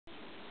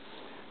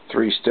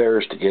3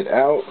 stairs to get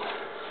out.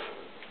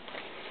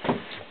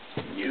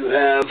 You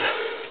have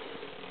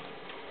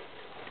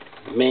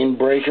main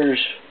breakers,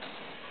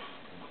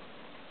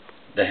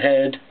 the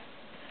head,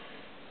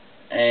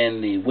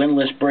 and the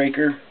windlass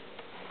breaker.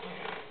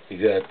 You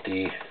got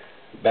the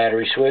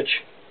battery switch.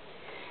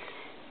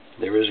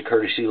 There is a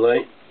courtesy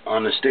light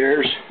on the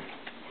stairs.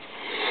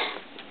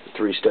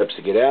 3 steps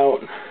to get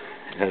out.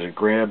 It has a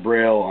grab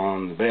rail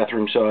on the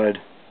bathroom side,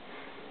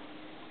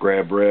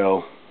 grab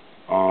rail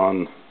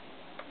on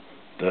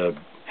the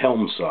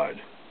helm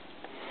side,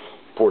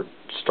 port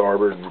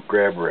starboard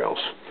grab rails.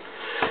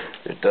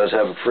 It does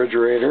have a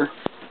refrigerator.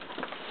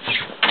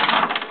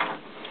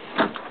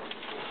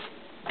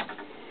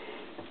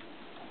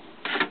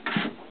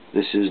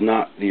 This is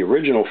not the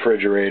original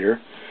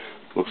refrigerator.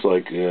 Looks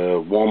like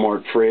a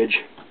Walmart fridge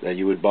that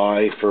you would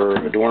buy for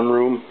a dorm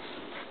room.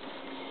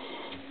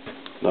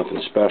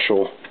 Nothing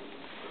special.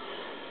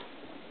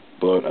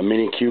 But a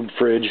mini cube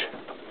fridge,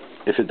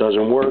 if it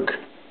doesn't work,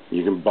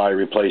 you can buy a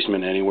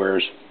replacement anywhere.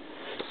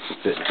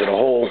 Fit into the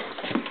hole.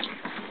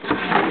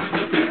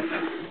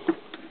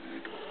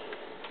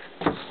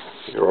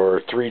 There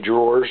are 3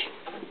 drawers.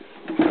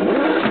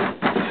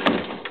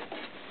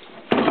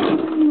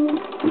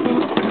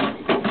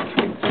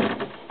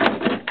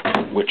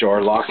 Which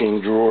are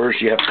locking drawers.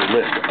 You have to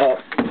lift up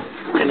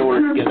in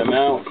order to get them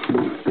out.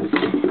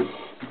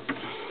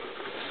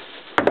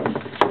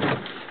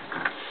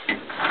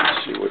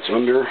 Let's see what's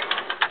under.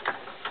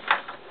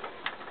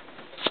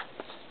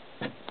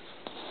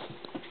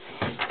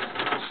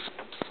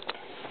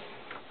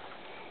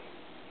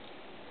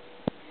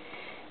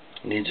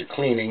 Needs a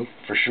cleaning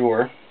for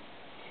sure.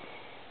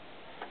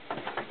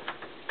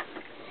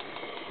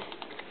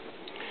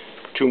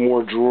 2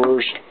 more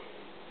drawers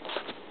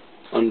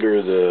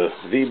under the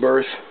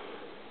V-berth.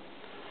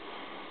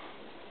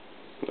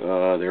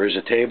 There is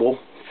a table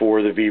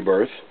for the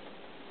V-berth.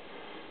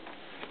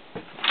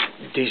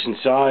 Decent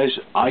size.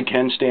 I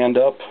can stand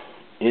up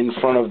in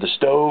front of the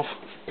stove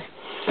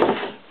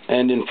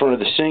and in front of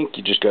the sink.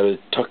 You just got to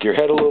tuck your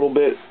head a little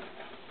bit.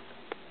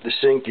 The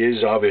sink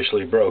is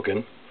obviously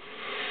broken,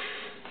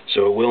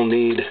 so it will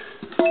need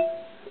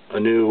a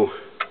new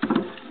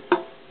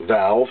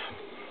valve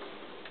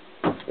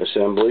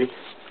assembly.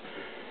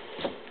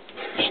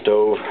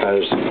 Stove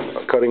has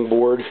a cutting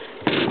board,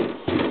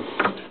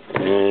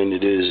 and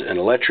it is an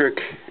electric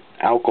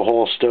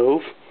alcohol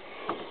stove,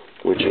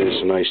 which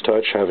is a nice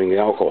touch, having the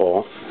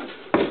alcohol.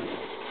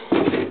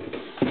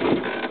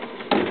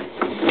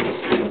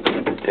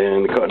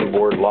 And the cutting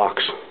board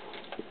locks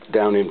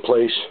down in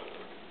place.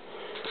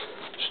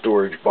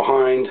 Storage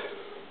behind.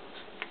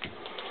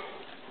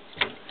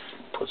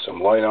 Put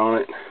some light on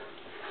it.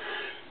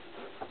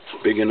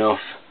 Big enough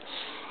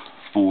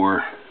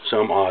for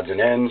some odds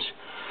and ends.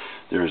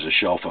 There's a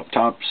shelf up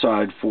top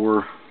side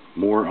for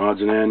more odds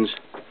and ends.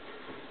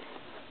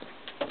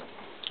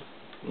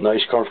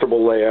 Nice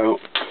comfortable layout.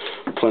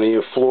 Plenty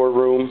of floor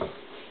room.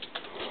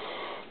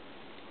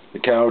 The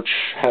couch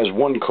has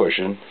 1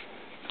 cushion.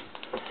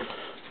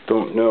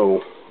 Don't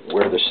know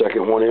where the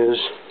second one is.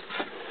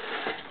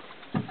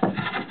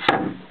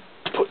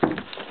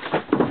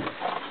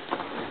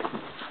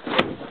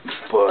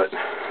 But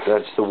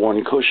that's the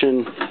 1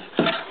 cushion.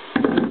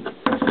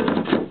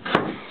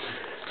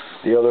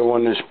 The other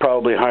one is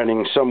probably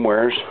hiding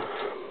somewhere,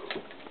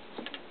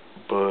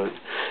 but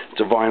it's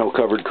a vinyl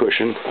covered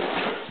cushion.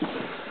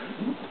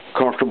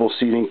 Comfortable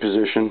seating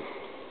position.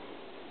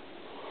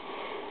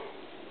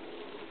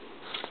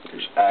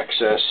 There's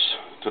access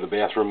to the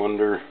bathroom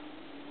under.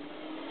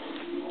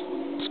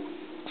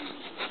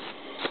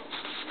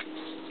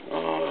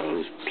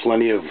 There's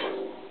plenty of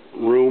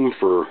room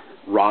for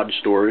rod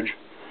storage.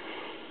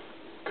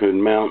 Could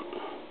mount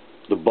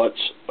the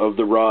butts of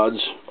the rods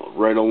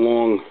right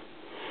along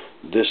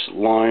this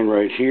line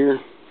right here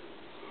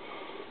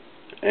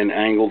and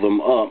angle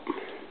them up,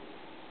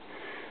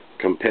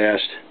 come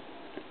past,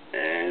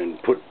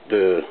 and put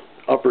the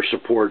upper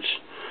supports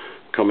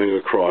coming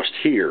across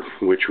here,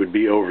 which would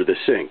be over the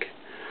sink.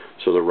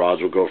 So the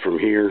rods will go from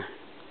here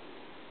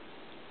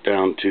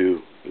down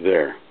to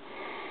there.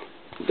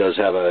 It does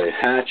have a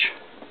hatch,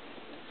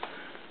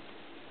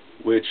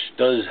 which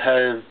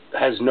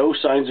has no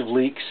signs of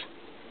leaks.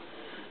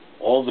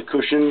 All the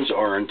cushions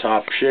are in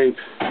top shape.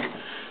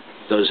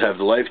 Does have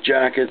the life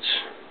jackets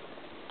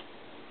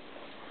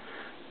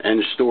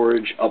and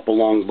storage up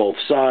along both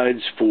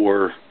sides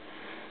for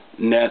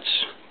nets,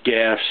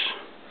 gaffs,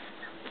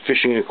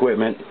 fishing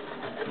equipment.